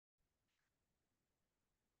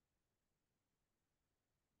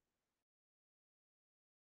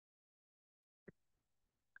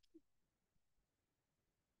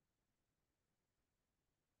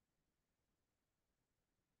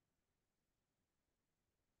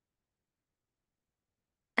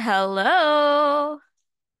Hello.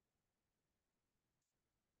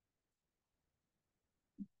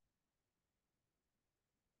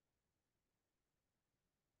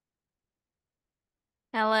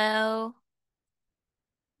 Hello.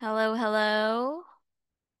 Hello, hello.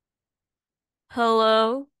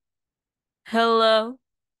 Hello. Hello.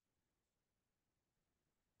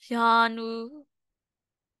 Hyunwoo.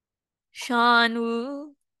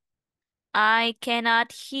 Hyunwoo. I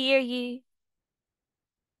cannot hear you.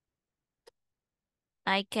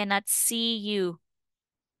 I cannot see you.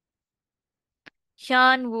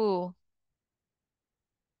 Hyunwoo.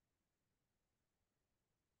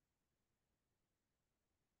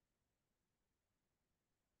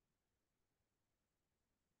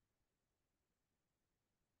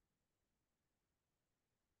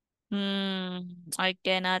 I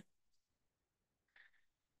cannot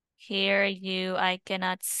hear you. I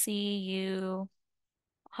cannot see you.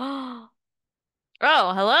 Oh,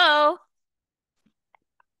 hello.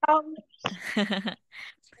 Um, Good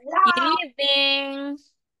yeah. evening.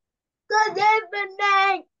 Good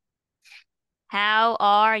evening. How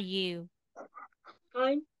are you?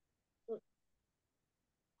 I'm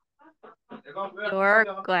You're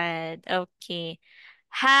good. Okay.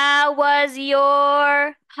 How was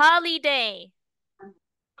your holiday?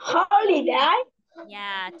 holiday.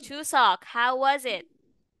 Yeah, Chuseok. How was it?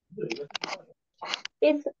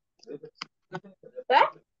 It's what?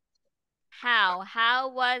 How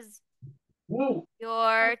was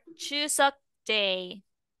your Chuseok day?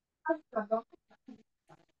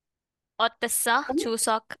 어땠어?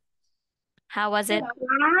 추석. How was it?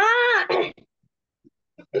 Ah.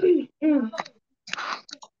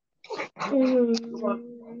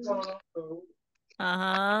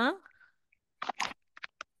 Uh-huh.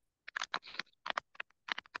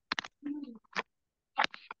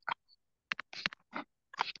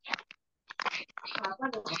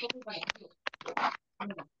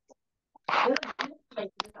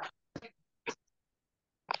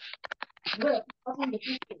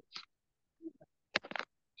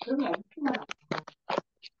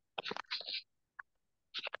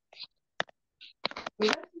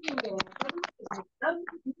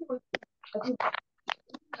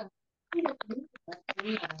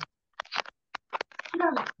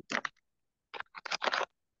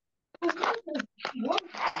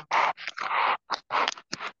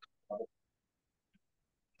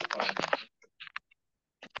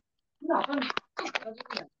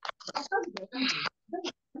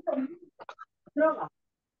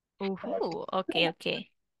 Ooh, okay, okay.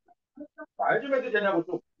 말 좀 해도 되냐고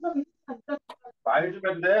좀. 말 좀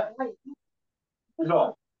해도 돼?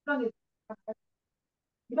 그죠?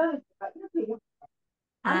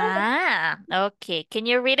 Okay. Can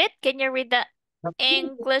you read it? Can you read the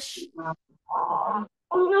English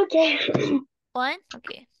Okay. one?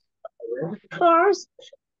 Okay. First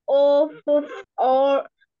of all,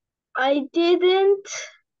 I didn't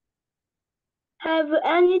have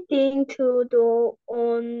anything to do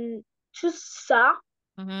on Chuseok,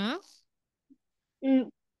 Mm-hmm.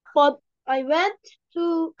 but I went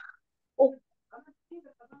to Ok-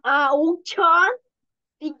 Okcheon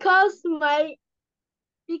because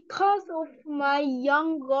of my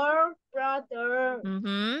younger brother.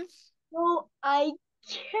 Mm-hmm. So I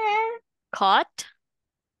can Caught?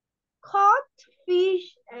 caught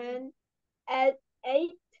fish and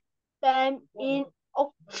ate them in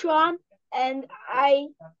auction and I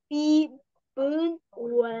be burnt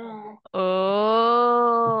well.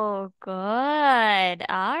 Oh, good.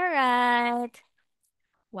 All right.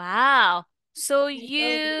 Wow.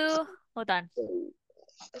 Hold on.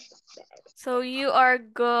 So you are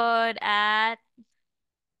good at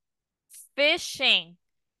fishing.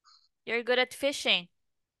 You're good at fishing.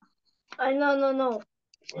 I no.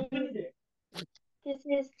 This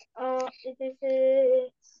is it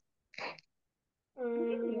is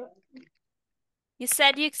um You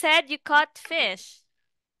said you caught fish.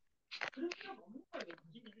 Okay.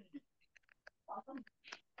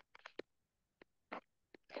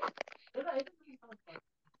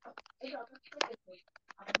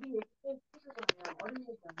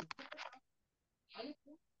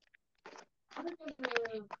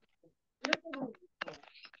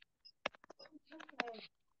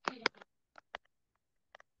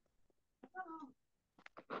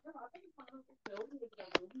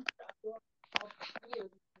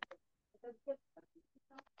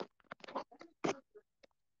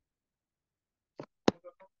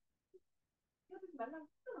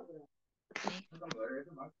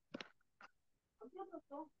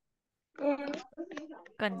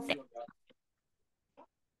 Konti.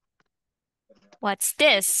 What's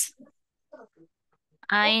this?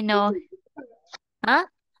 I know. Huh?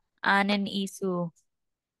 An and Isu.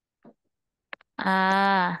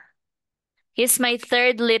 Ah, he's my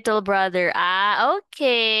third little brother. Ah,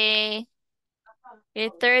 okay. Your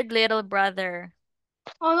third little brother.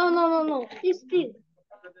 Oh, no, no, no, no. This.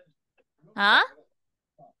 Huh?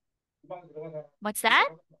 What's that?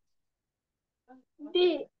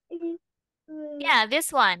 This is, Yeah,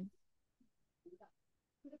 this one.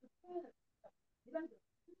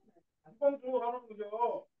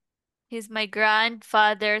 He's my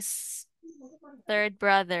grandfather's third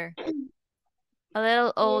brother. A little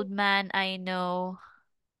yes. old man I know.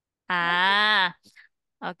 Ah,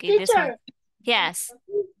 okay, this one. Teacher, Yes.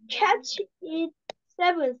 catch it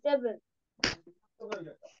 7, 7.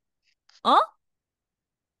 Oh?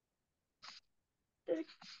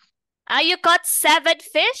 Ah, you caught 7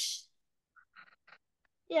 fish?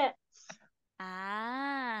 Yes.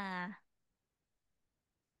 Ah.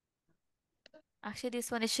 Actually, this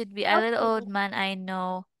one it should be a little Lucky, old man I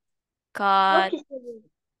know caught lucky 7.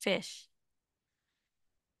 fish.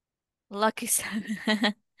 Lucky 7.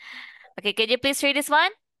 Okay, can you please read this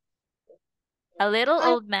one? A little I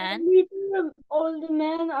old man little old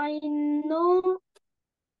man I know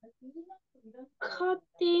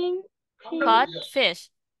cutting caught fish. fish.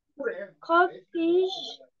 Caught fish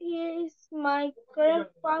is my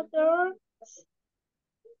grandfather's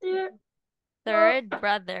third, Third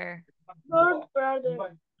brother. third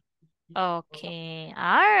brother. Okay.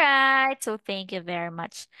 All right. So thank you very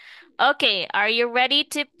much. Okay, are you ready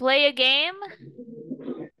to play a game?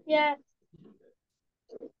 Yes.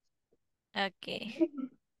 Okay.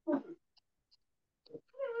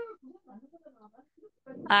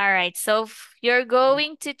 All right. So you're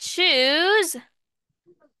going to choose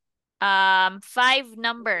 5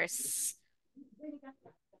 numbers.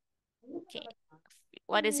 Okay.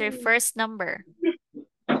 What is your first number?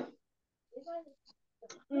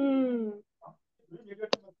 Mm.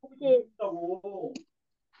 Yes.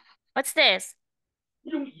 What's this?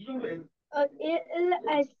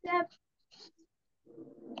 Except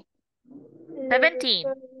 17.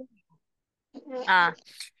 Ah.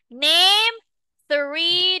 Name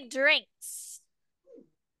 3 drinks.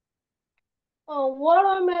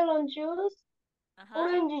 watermelon juice, Uh-huh.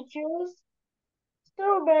 orange juice,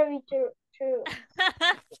 strawberry juice.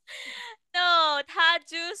 No, ta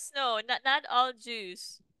juice. No, not all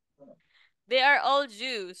juice. They are all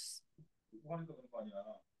juice.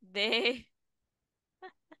 They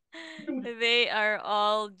they are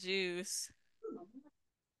all juice.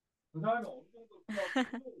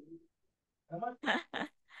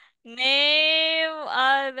 Name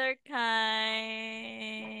other kinds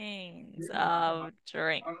of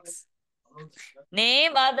drinks.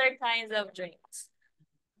 Name other kinds of drinks.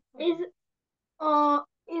 Is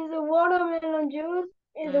is the watermelon juice?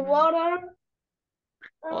 Is the Mm-hmm. water?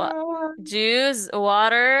 What? Uh, Juice,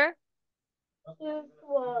 water. is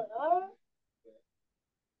water?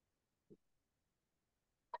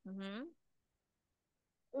 Mm-hmm.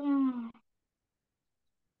 Mm.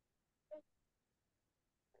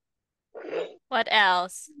 What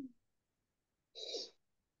else?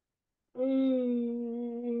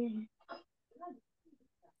 Mm.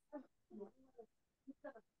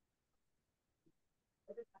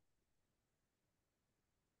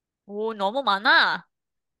 오, 너무 많아.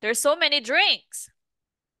 There's so many drinks.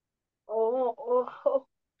 Oh.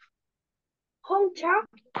 Hongcha?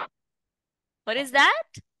 What is that?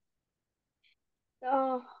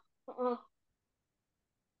 Uh, uh,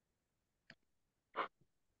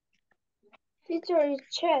 teacher is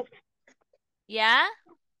chat. Yeah?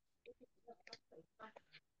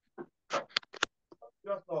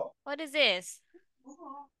 What is this?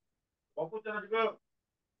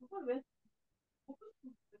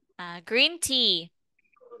 Green tea.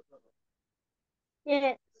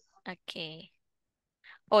 Yes. Okay.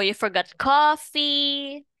 Oh, you forgot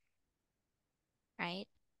coffee, right?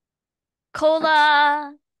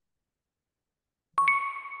 Cola.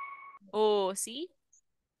 Oh, see?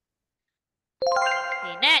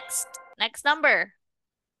 Okay, next. Next number.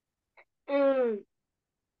 Mm.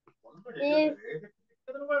 Is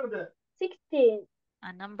 16.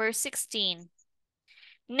 Number 16.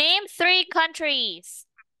 Name 3 countries.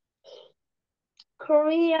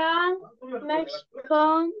 Korean,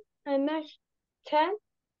 Mexican, and Mexican,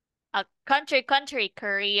 Country.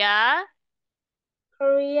 Korea,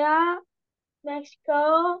 Korea,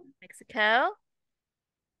 Mexico, Mexico.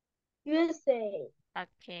 USA.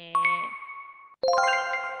 Okay.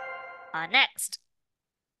 Next.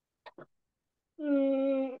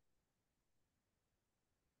 Mm,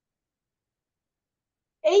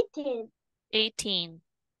 18. 18.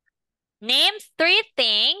 Name 3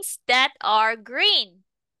 things that are green.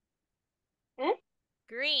 Eh?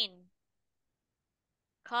 Green.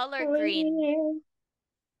 Color green.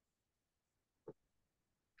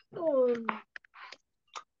 Green. Um,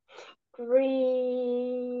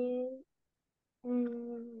 green.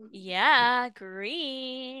 Mm. Yeah,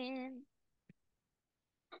 green.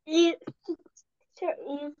 It there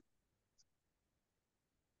is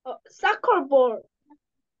a soccer ball.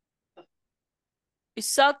 Is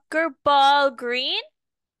soccer ball green?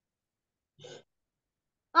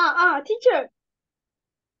 Teacher.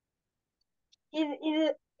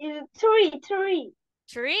 Is tree.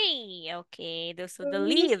 Tree. Okay, those are the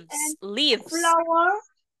Trees leaves. and Leaves. flower.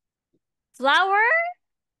 Flower?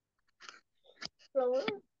 Flower.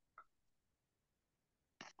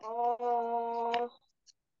 Oh.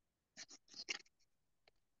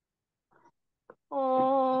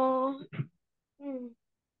 Oh. Mm.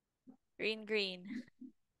 Green, green.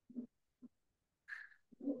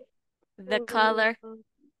 The color, Mm.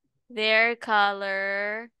 their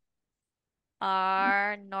color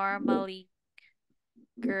are normally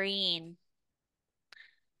green.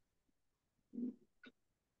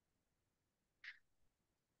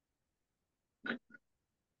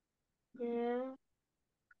 Yeah.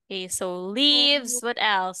 Okay, so leaves. Oh. What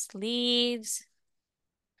else? Leaves.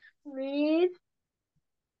 Trees.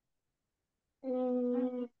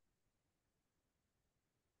 Mm.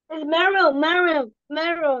 It's maroon.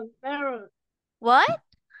 What?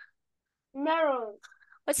 Maroon.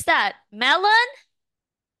 What's that? Melon?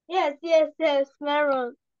 Yes,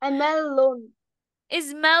 maroon. And melon.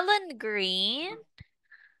 Is melon green?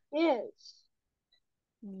 Yes.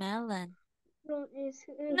 Melon. Melon is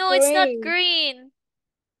No, it's not green. green.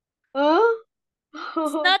 Huh?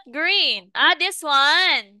 It's not green. Ah, this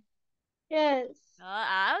one. Yes.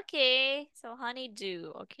 Okay. So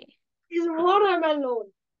honeydew. Okay. It's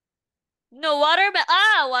watermelon. No, watermelon.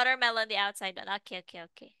 Ah, watermelon, the outside one.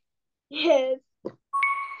 Okay. Yes.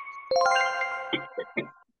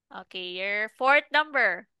 Okay, your fourth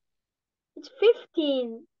number. It's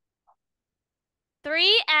 15.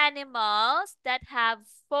 Three animals that have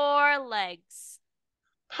four legs.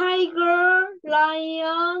 Tiger,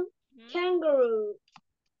 lion, Hmm? kangaroo.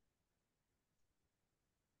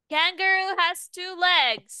 Kangaroo has two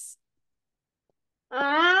legs.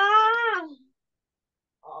 Ah.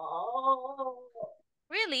 Oh.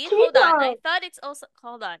 Really? Hold on. I Cheetah. thought it's also.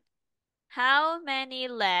 Hold on. How many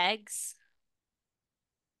legs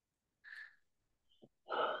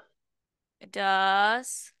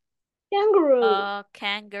does Kangaroo. a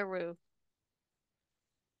kangaroo?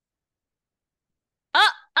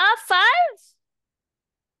 Five?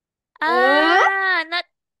 Uh, Not.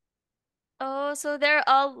 Oh, so they're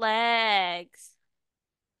all legs.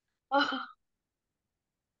 uh,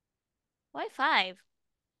 Why five?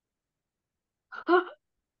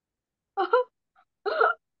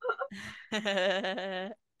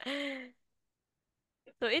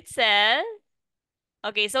 So it says.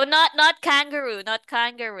 Okay, so not kangaroo, not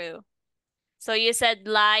kangaroo. So you said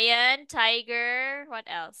lion, tiger, what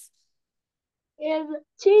else? is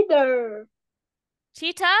cheetah.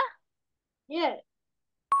 Cheetah? Yes.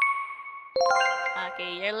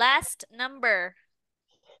 Okay, your last number.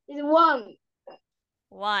 Is one.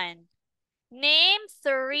 One. Name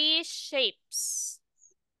three shapes.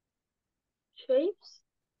 Shapes.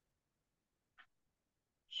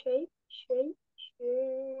 Shape.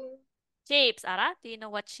 Shapes, Ara? Do you know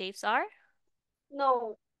what shapes are?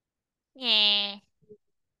 No. Yeah.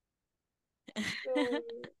 Um,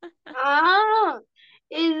 ah.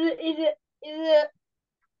 Is it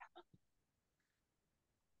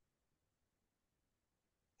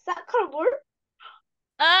soccer ball?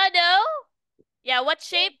 No. Yeah, what Is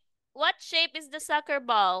shape? What shape is the soccer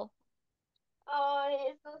ball?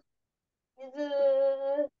 is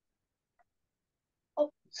is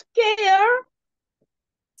square?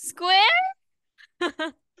 Square?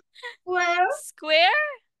 Square? Square?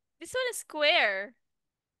 This one is square.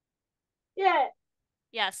 Yeah.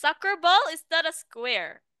 Yeah, soccer ball is not a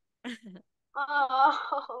square.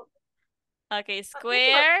 Oh. Okay, This one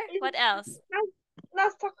square. is What else?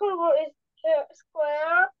 not soccer ball. Is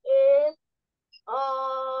square is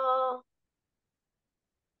uh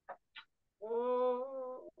mm,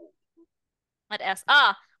 What else?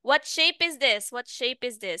 What shape is this? What shape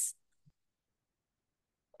is this?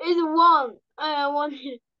 is one. I want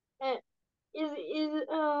uh, is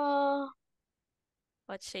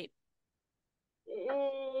What shape?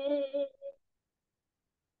 eh,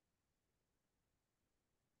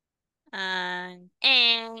 And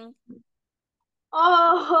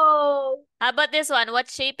oh how about this one? What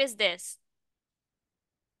shape is this?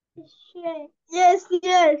 shit. Yes.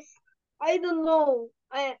 I don't know.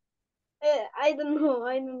 I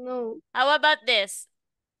don't know. How about this?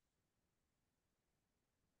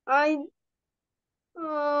 I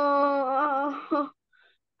uh,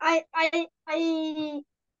 I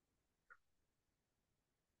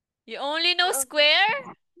You only know uh,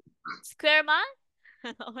 square? Square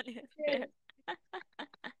man? Only yes. square.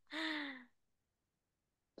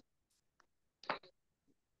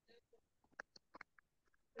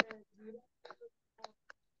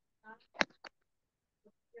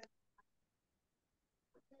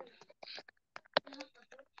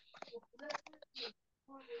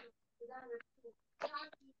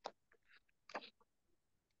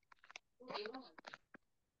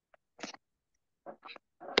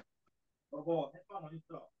 여보, 햇반 어디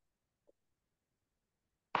있어?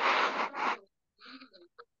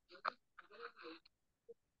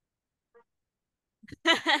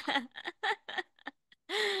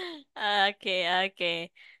 Okay,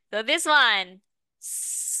 okay. So this one.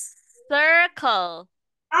 Circle.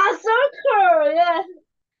 A circle. Yes.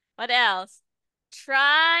 What else?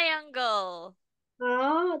 Triangle.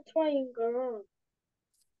 Ah, triangle.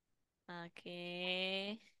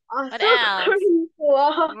 Okay. A What else? circle.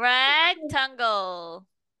 Wow. Rectangle.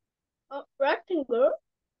 A rectangle.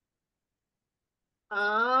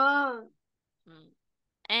 Ah. Hmm.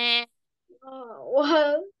 And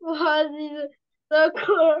What is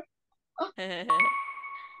circle?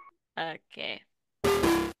 okay.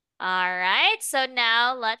 All right. So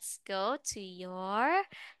now let's go to your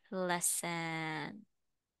lesson.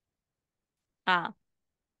 Ah,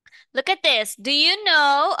 look at this. Do you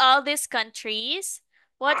know all these countries?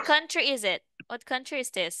 What country is it? What country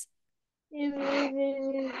is this? Is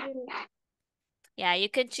Yeah, you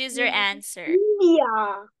can choose your answer.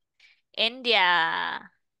 India.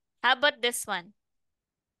 India. How about this one?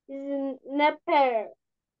 Is Nepal.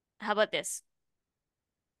 How about this?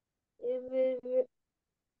 Is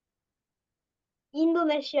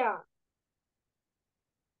Indonesia.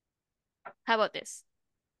 How about this?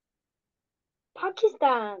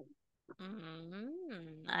 Pakistan.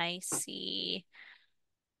 I see.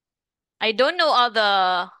 I don't know all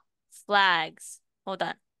the flags. Hold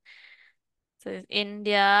on. So it's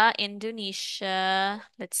India, Indonesia.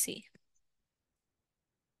 Let's see.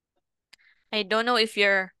 I don't know if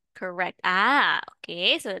you're correct. Ah,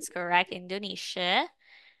 okay. So that's correct. Indonesia.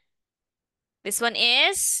 This one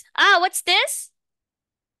is. Ah, what's this?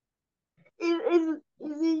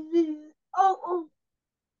 Oh,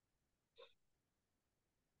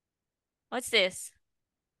 What's this?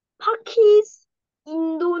 Pakistan,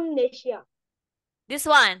 Indonesia. This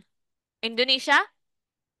one. Indonesia?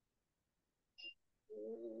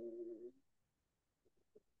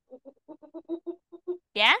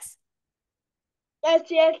 Yes? Yes,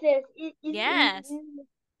 yes, yes. Yes.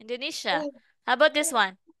 Indonesia. In How about this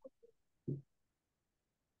one?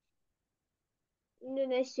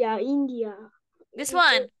 Indonesia, India, This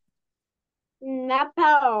one?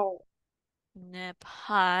 Nepal,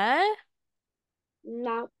 Nepal.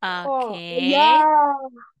 Nepal. Okay. Yeah,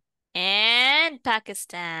 And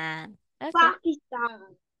Pakistan. Okay.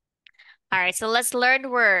 Pakistan. All right, so let's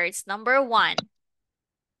learn words. Number one.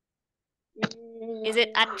 Is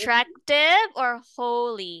it attractive or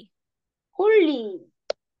holy? Holy.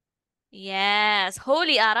 Yes.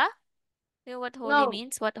 Holy, Ara? You know what holy No,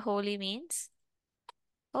 means? What holy means?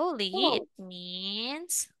 Holy, it no.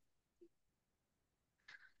 means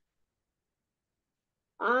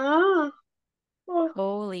Ah, oh,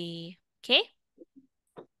 holy. Okay?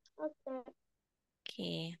 okay.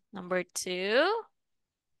 Okay. Number two.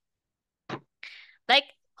 Like,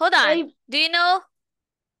 hold on. I, Do you know?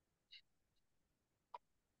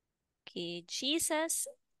 Okay, Jesus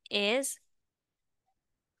is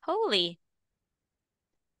holy.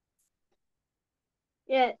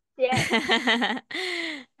 yes, yes,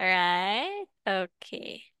 Right?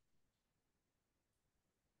 Okay.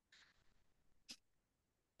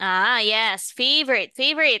 Ah, yes. Favorite.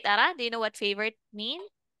 Favorite, Ara? Do you know what favorite means?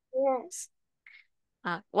 yes.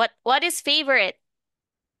 What is favorite?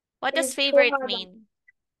 What does is favorite 좋아하다, mean?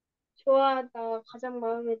 좋아하다, 가장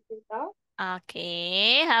마음에 들다.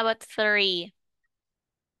 Okay, how about three?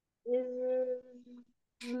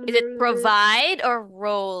 Is it Is provide or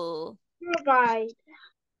roll? provide.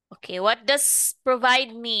 Okay, what does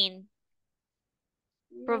provide mean?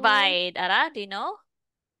 No, Provide, Ara, do you know?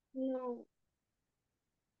 no.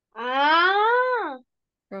 아,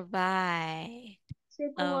 Provide.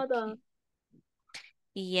 실공하다. Okay.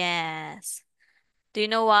 Yes. Do you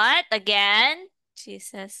know what? Again,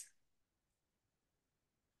 Jesus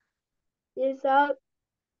Is a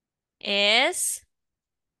is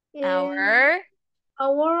is our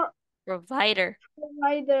our provider.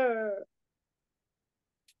 provider.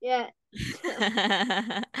 Yeah.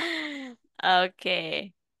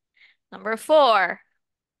 Okay. Number four.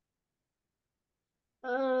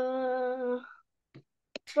 Uh,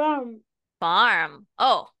 farm. Farm.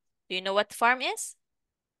 Oh, do you know what farm is?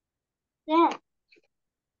 Yeah.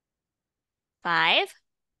 5.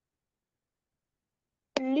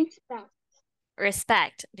 Respect.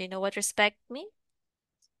 Respect. Do you know what respect means?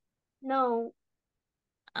 No.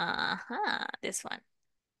 Uh-huh. This one.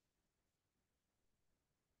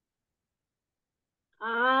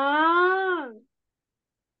 Ah.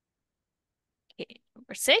 Okay.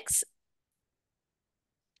 Number 6.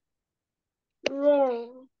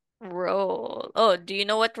 Roll. Roll. Oh, do you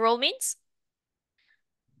know what roll means?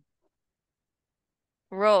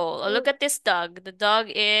 Roll. Oh, look at this dog. The dog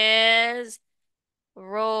is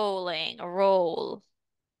rolling. Roll.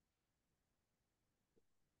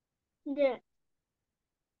 Yeah.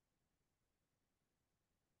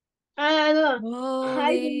 I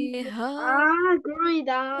Holy, great. holy,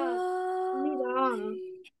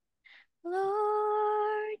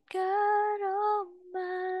 Lord God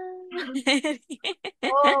Almighty.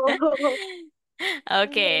 Oh,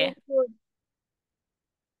 Okay, very good.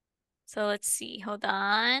 so let's see. Hold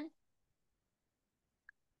on.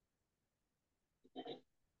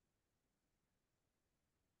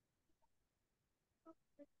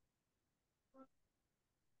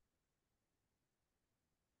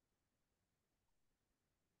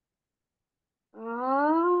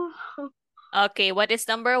 Ah, Okay, what is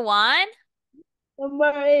number 1?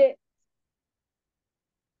 number 8.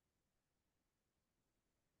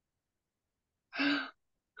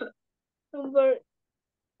 Number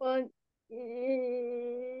 1 is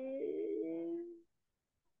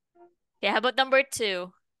Okay, how about number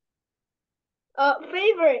 2?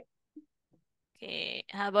 favorite. Okay,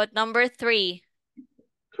 how about number 3?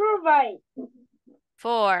 Provide.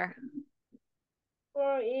 4?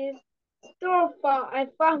 4 is store fun. I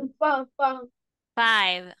fun.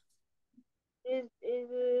 5?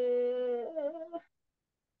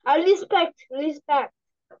 Respect.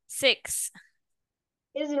 6?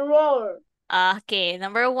 Is roar. Okay,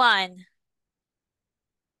 number 1.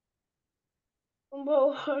 Number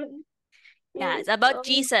 1 Yeah, it's is about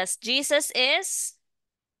Jesus. Jesus is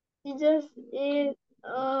Jesus is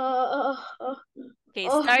okay,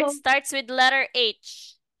 uh, starts with letter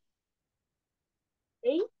H.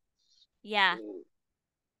 H Yeah,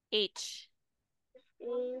 H.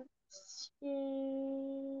 H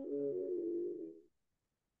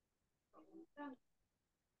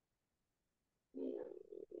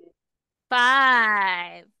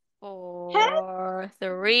 5, Head. 4,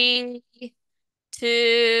 3,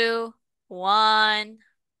 2, 1.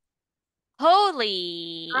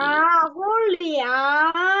 Holy. Holy.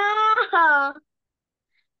 Uh,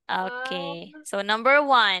 Okay, so number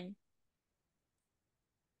 1.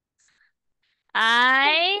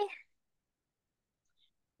 I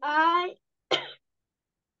I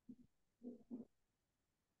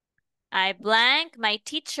I blank my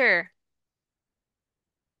teacher.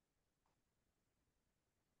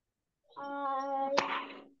 I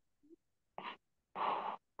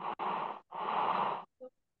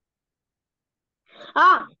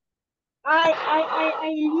ah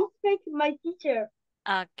I respect my teacher.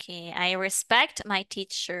 Okay, I respect my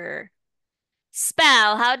teacher.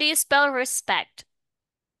 Spell. How do you spell respect?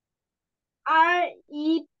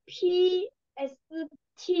 REPSTPE.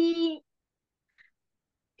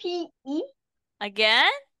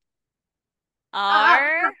 Again? Ah,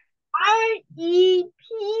 R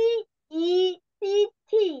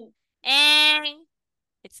REPECT. and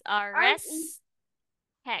it's our R E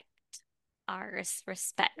respect. Our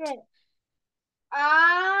respect.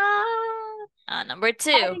 ah Number I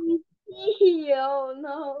 2. see. Oh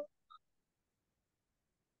no,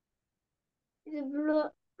 it's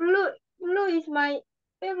blue. Blue is my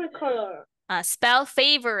favorite color. Spell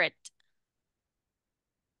favorite.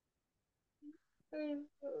 Favorite.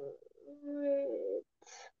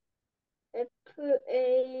 F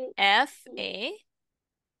A F-A.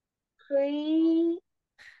 free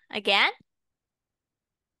Again?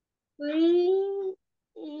 free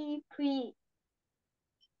E P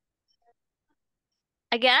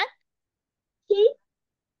Again? T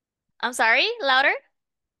I'm sorry, louder.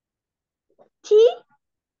 T.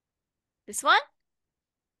 This one?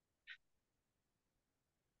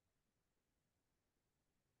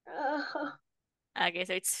 Uh, Okay,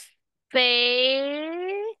 so it's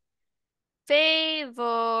fa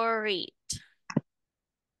favorite.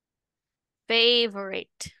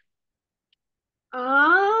 Favorite.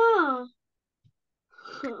 ah.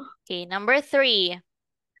 Okay, number 3.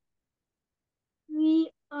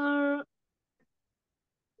 We are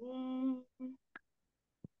mm,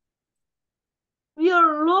 we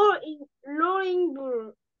are rolling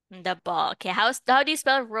ball. The ball. Okay, how do you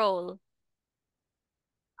spell roll?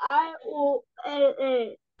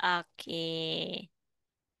 IOLL. Okay.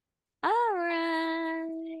 All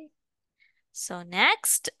right. So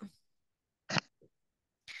next,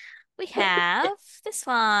 we have this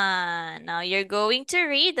one. Now you're going to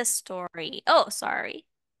read the story. Oh, sorry.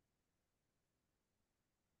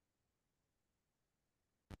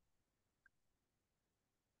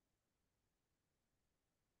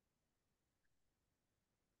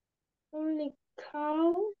 Holy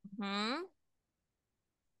cow, Hmm.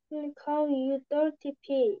 holy cow, you dirty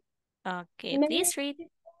pig. Okay, Many please read.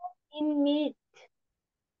 people eat meat.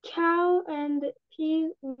 Cow and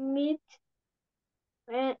pig meat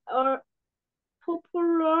are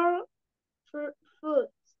popular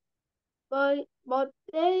foods, but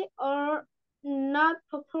they are not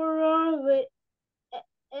popular with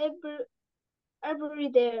every every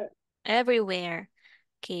day. Everywhere.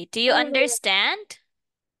 Okay, do you Everywhere. understand?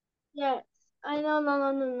 Yes. I know. No.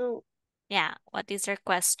 No. No. No. Yeah, what is your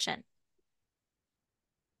question?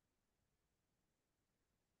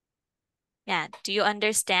 Yeah, do you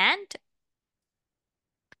understand?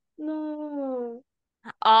 No.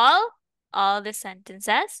 All? All the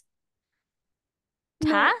sentences?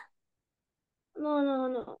 Ta? No. No.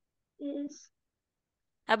 No. No. It's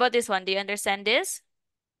How about this one? Do you understand this?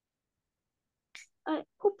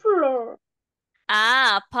 popular.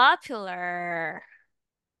 Ah, popular.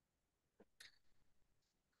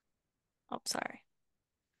 Oh, sorry.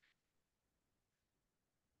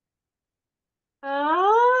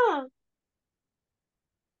 Ah.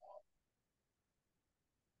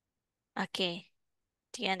 Okay.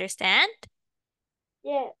 Do you understand?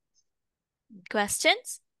 Yes.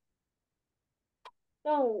 Questions?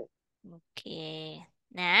 No. Okay.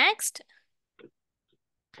 Next.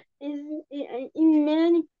 In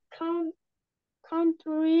many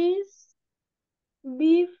countries,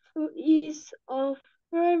 beef is a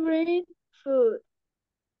favorite food,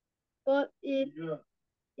 but it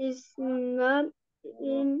is not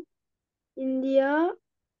in India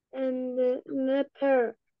and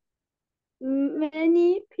Nepal.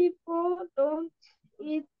 Many people don't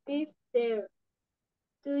eat beef there.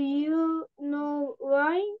 Do you know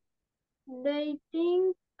why? They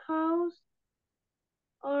think cows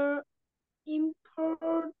are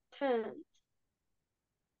important.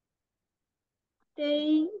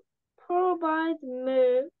 They provide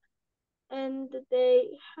milk and they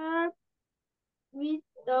help with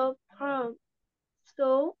the farm.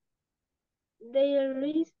 So they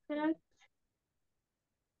respect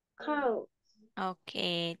cows.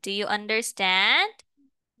 Okay. Do you understand?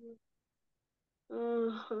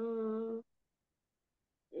 Uh-huh.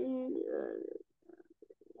 In,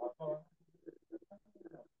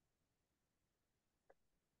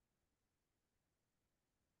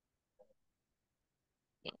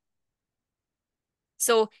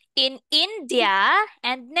 So in India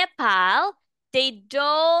and Nepal, they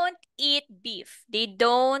don't eat beef. They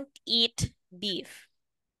don't eat beef.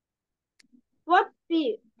 what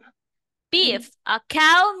beef? Beef, a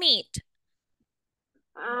cow meat.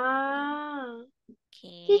 Ah,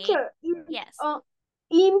 Okay. teacher, Yes. uh,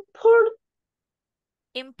 import,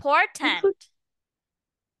 import, Important.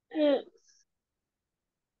 yes.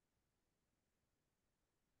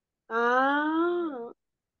 Ah,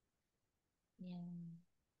 Yeah.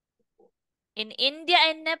 In India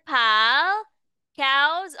and Nepal,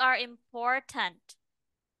 cows are important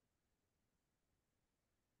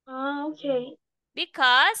okay,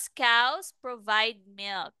 because cows provide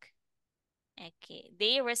milk. Okay,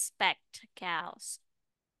 they respect cows.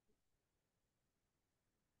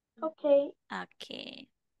 okay. Okay.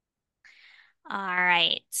 All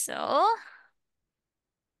right. So,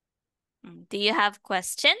 do you have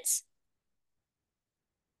questions?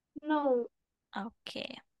 No,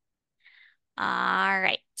 Okay. All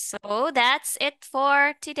right. So that's it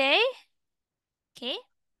for today. Okay.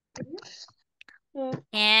 yeah,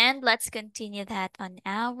 And let's continue that on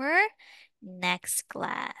our next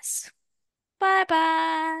class. Bye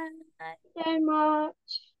bye. very much.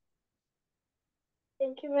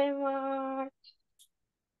 Thank you very much.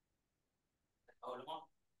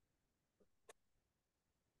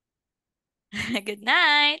 Good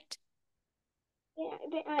night.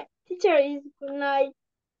 Yeah, teacher is good night.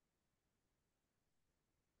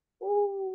 Ooh.